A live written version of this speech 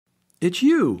It's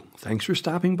you. Thanks for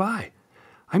stopping by.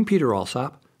 I'm Peter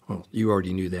Alsop. Well, you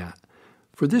already knew that.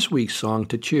 For this week's Song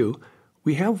to Chew,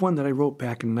 we have one that I wrote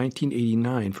back in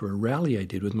 1989 for a rally I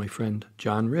did with my friend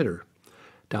John Ritter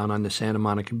down on the Santa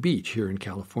Monica Beach here in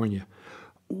California.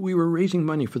 We were raising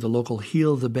money for the local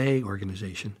Heal the Bay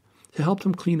organization to help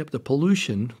them clean up the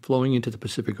pollution flowing into the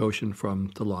Pacific Ocean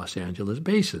from the Los Angeles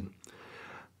basin.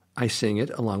 I sang it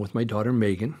along with my daughter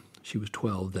Megan. She was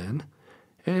 12 then.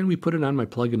 And we put it on my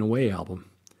Pluggin Away album.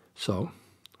 So,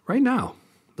 right now,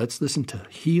 let's listen to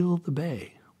Heal the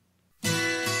Bay.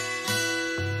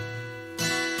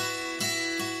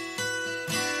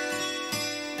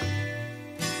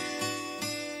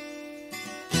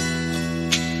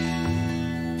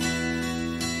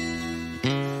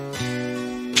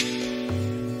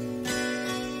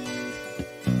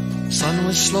 Sun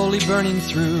was slowly burning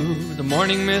through, the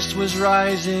morning mist was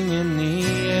rising in the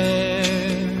air.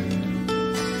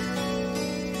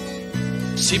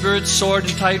 Seabirds soared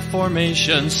in tight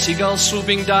formation, seagulls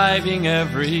swooping, diving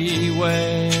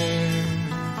everywhere.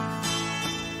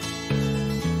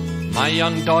 My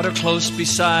young daughter close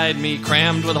beside me,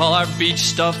 crammed with all our beach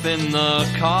stuff in the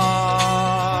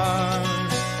car.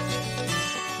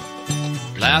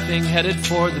 Laughing, headed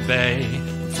for the bay,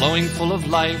 flowing full of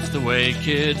life the way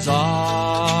kids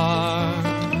are.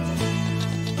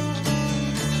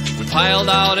 We piled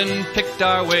out and picked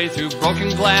our way through broken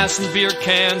glass and beer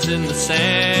cans in the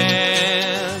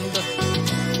sand.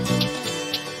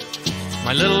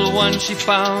 My little one, she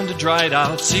found a dried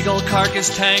out seagull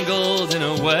carcass tangled in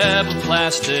a web of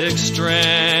plastic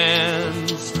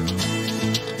strands.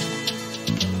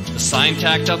 The sign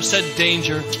tacked up said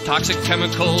danger, toxic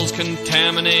chemicals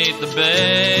contaminate the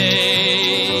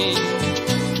bay.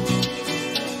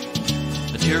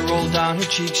 A tear rolled down her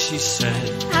cheek, she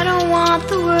said, I don't want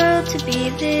the world to be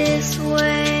this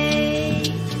way.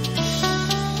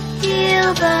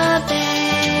 Heal the bay.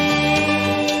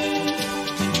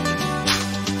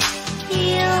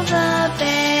 Heal the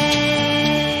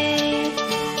bay.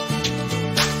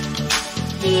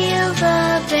 Heal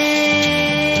the bay.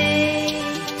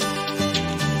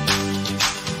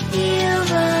 Heal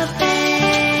the bay.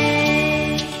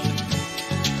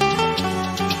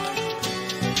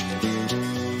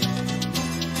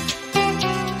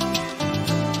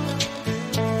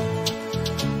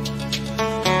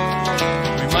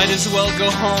 might as well go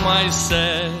home, I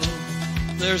said.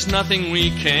 There's nothing we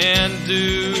can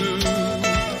do.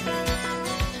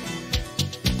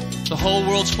 The whole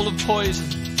world's full of poison,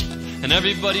 and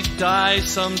everybody dies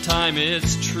sometime,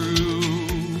 it's true.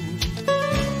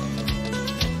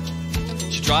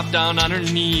 She dropped down on her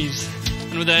knees,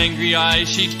 and with angry eyes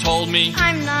she told me,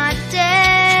 I'm not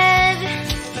dead.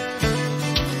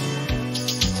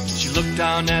 She looked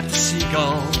down at the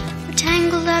seagull. We're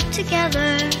tangled up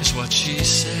together, is what she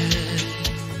said.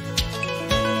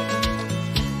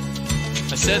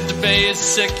 I said the bay is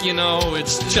sick, you know,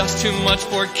 it's just too much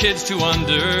for kids to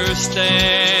understand.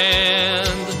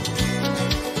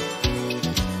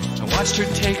 I watched her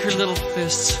take her little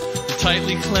fists and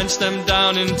tightly clench them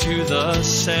down into the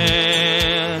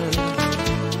sand.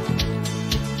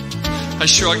 I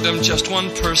shrugged, I'm just one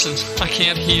person, I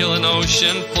can't heal an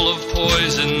ocean full of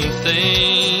poison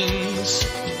things.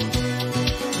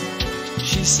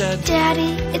 She said,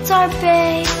 Daddy, it's our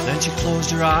bay. Then she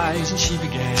closed her eyes and she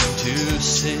began to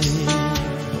sing.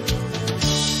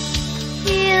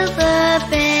 Heal the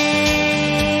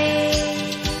bay.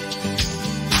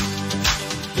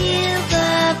 Heal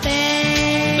the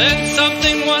bay. Then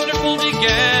something wonderful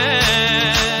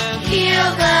began.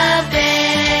 Heal the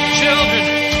bay.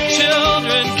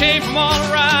 Children came from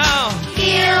all around.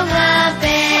 Heal the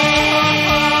bay.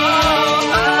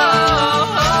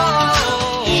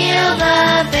 Heal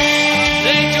the bay.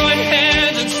 They joined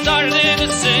hands and started in to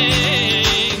sing.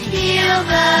 Heal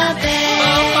the bay.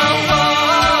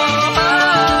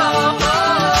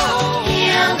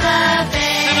 Heal the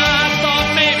bay. And I thought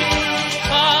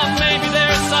maybe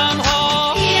there's some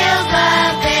hope. Heal the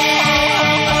bay.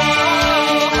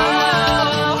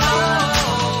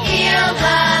 Heal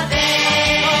the bay.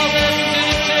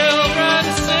 Children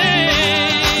sing.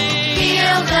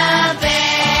 Heal the bay.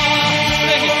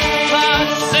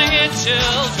 Sing it,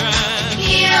 children.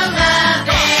 Heal the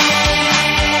bay.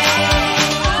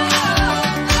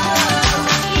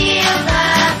 Heal the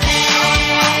bay.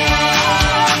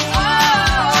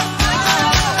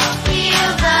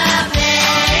 Heal the bay.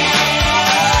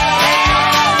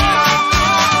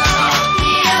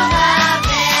 Heal the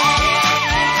bay.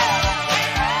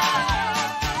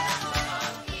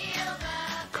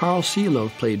 Carl Silo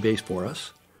played bass for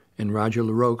us, and Roger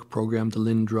LaRoque programmed the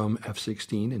Linn Drum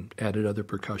F-16 and added other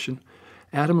percussion.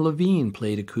 Adam Levine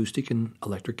played acoustic and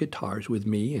electric guitars with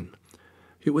me, and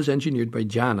it was engineered by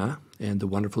Jana and the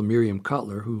wonderful Miriam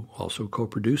Cutler, who also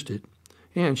co-produced it,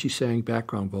 and she sang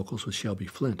background vocals with Shelby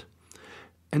Flint.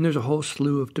 And there's a whole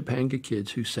slew of Topanga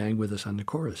kids who sang with us on the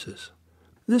choruses.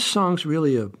 This song's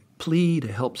really a plea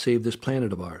to help save this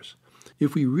planet of ours.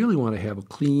 If we really want to have a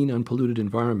clean, unpolluted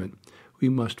environment, we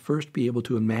must first be able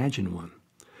to imagine one.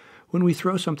 When we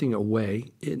throw something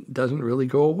away, it doesn't really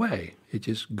go away. It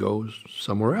just goes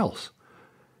somewhere else.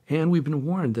 And we've been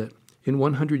warned that in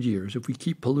 100 years, if we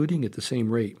keep polluting at the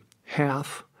same rate,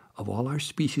 half of all our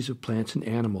species of plants and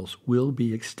animals will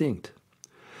be extinct.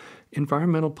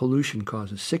 Environmental pollution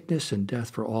causes sickness and death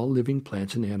for all living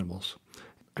plants and animals.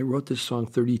 I wrote this song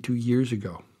 32 years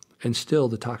ago, and still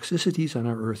the toxicities on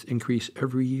our Earth increase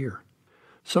every year.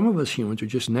 Some of us humans are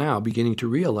just now beginning to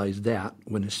realize that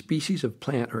when a species of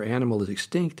plant or animal is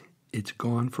extinct, it's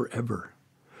gone forever.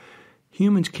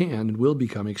 Humans can and will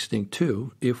become extinct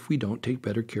too if we don't take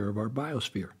better care of our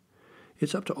biosphere.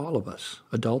 It's up to all of us,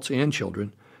 adults and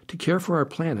children, to care for our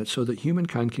planet so that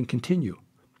humankind can continue,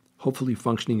 hopefully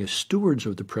functioning as stewards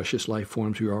of the precious life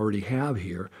forms we already have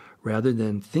here, rather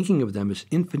than thinking of them as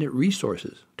infinite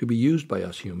resources to be used by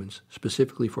us humans,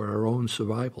 specifically for our own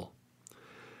survival.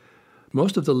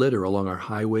 Most of the litter along our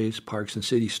highways, parks, and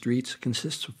city streets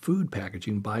consists of food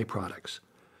packaging byproducts.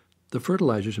 The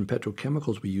fertilizers and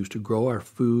petrochemicals we use to grow our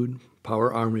food,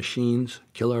 power our machines,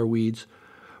 kill our weeds,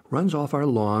 runs off our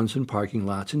lawns and parking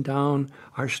lots and down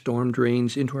our storm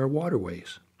drains into our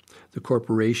waterways. The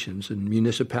corporations and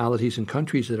municipalities and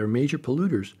countries that are major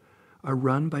polluters are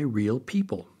run by real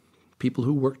people, people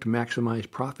who work to maximize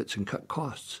profits and cut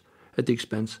costs at the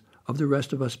expense of the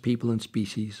rest of us people and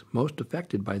species most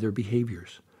affected by their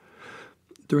behaviors.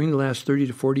 During the last 30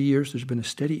 to 40 years, there's been a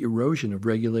steady erosion of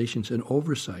regulations and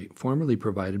oversight formerly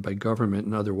provided by government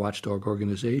and other watchdog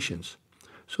organizations.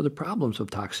 So the problems of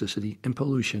toxicity and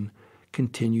pollution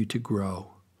continue to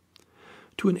grow.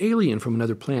 To an alien from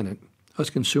another planet, us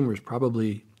consumers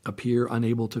probably appear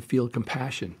unable to feel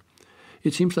compassion.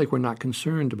 It seems like we're not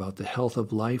concerned about the health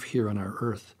of life here on our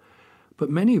Earth. But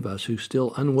many of us who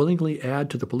still unwillingly add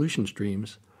to the pollution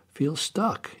streams feel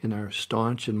stuck in our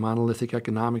staunch and monolithic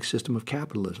economic system of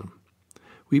capitalism.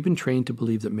 We've been trained to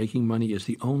believe that making money is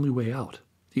the only way out,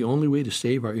 the only way to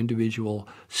save our individual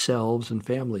selves and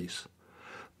families.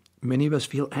 Many of us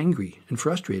feel angry and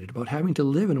frustrated about having to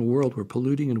live in a world where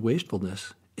polluting and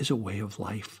wastefulness is a way of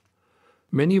life.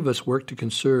 Many of us work to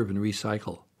conserve and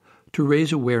recycle, to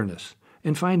raise awareness,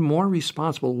 and find more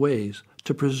responsible ways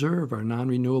to preserve our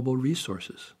non-renewable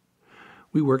resources.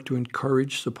 We work to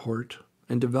encourage, support,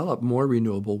 and develop more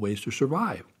renewable ways to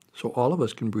survive, so all of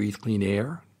us can breathe clean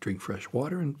air, drink fresh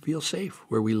water, and feel safe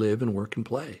where we live and work and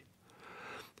play.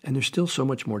 And there's still so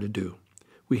much more to do.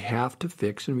 We have to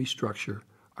fix and restructure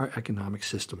our economic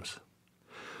systems.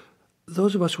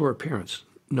 Those of us who are parents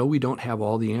know we don't have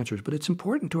all the answers, but it's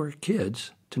important to our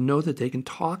kids to know that they can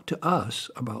talk to us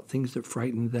about things that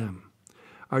frighten them.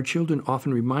 Our children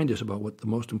often remind us about what the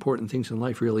most important things in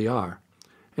life really are.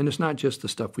 And it's not just the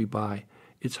stuff we buy,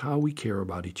 it's how we care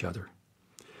about each other.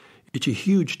 It's a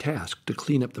huge task to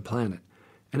clean up the planet,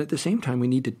 and at the same time we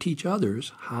need to teach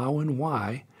others how and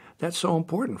why that's so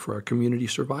important for our community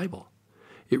survival.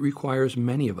 It requires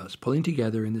many of us pulling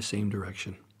together in the same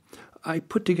direction. I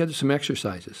put together some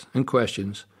exercises and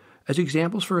questions as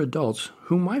examples for adults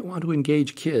who might want to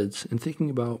engage kids in thinking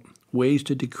about ways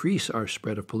to decrease our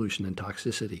spread of pollution and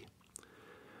toxicity.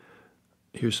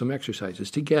 Here's some exercises.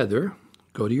 Together,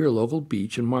 go to your local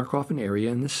beach and mark off an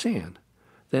area in the sand.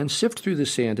 Then sift through the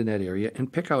sand in that area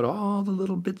and pick out all the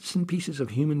little bits and pieces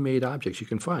of human-made objects you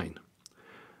can find.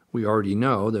 We already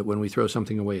know that when we throw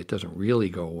something away, it doesn't really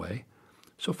go away.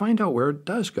 So find out where it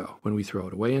does go when we throw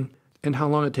it away and how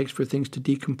long it takes for things to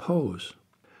decompose.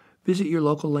 Visit your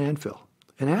local landfill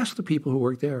and ask the people who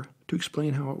work there to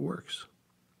explain how it works.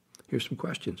 Here's some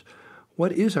questions.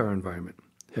 What is our environment?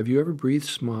 Have you ever breathed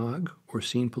smog or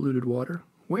seen polluted water?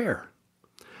 Where?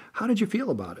 How did you feel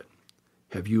about it?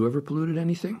 Have you ever polluted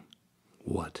anything?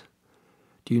 What?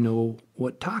 Do you know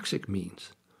what toxic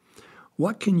means?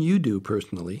 What can you do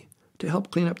personally to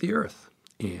help clean up the earth?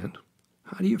 And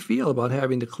how do you feel about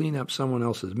having to clean up someone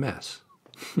else's mess?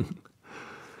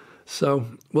 So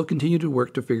we'll continue to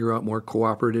work to figure out more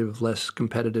cooperative, less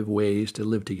competitive ways to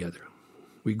live together.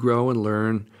 We grow and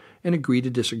learn and agree to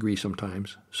disagree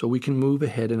sometimes so we can move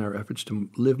ahead in our efforts to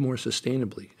live more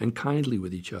sustainably and kindly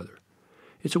with each other.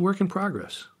 It's a work in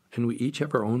progress, and we each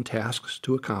have our own tasks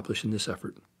to accomplish in this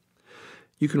effort.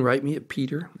 You can write me at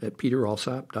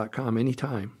peter@peteralsop.com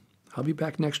anytime. I'll be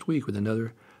back next week with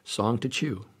another Song to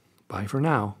Chew. Bye for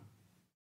now.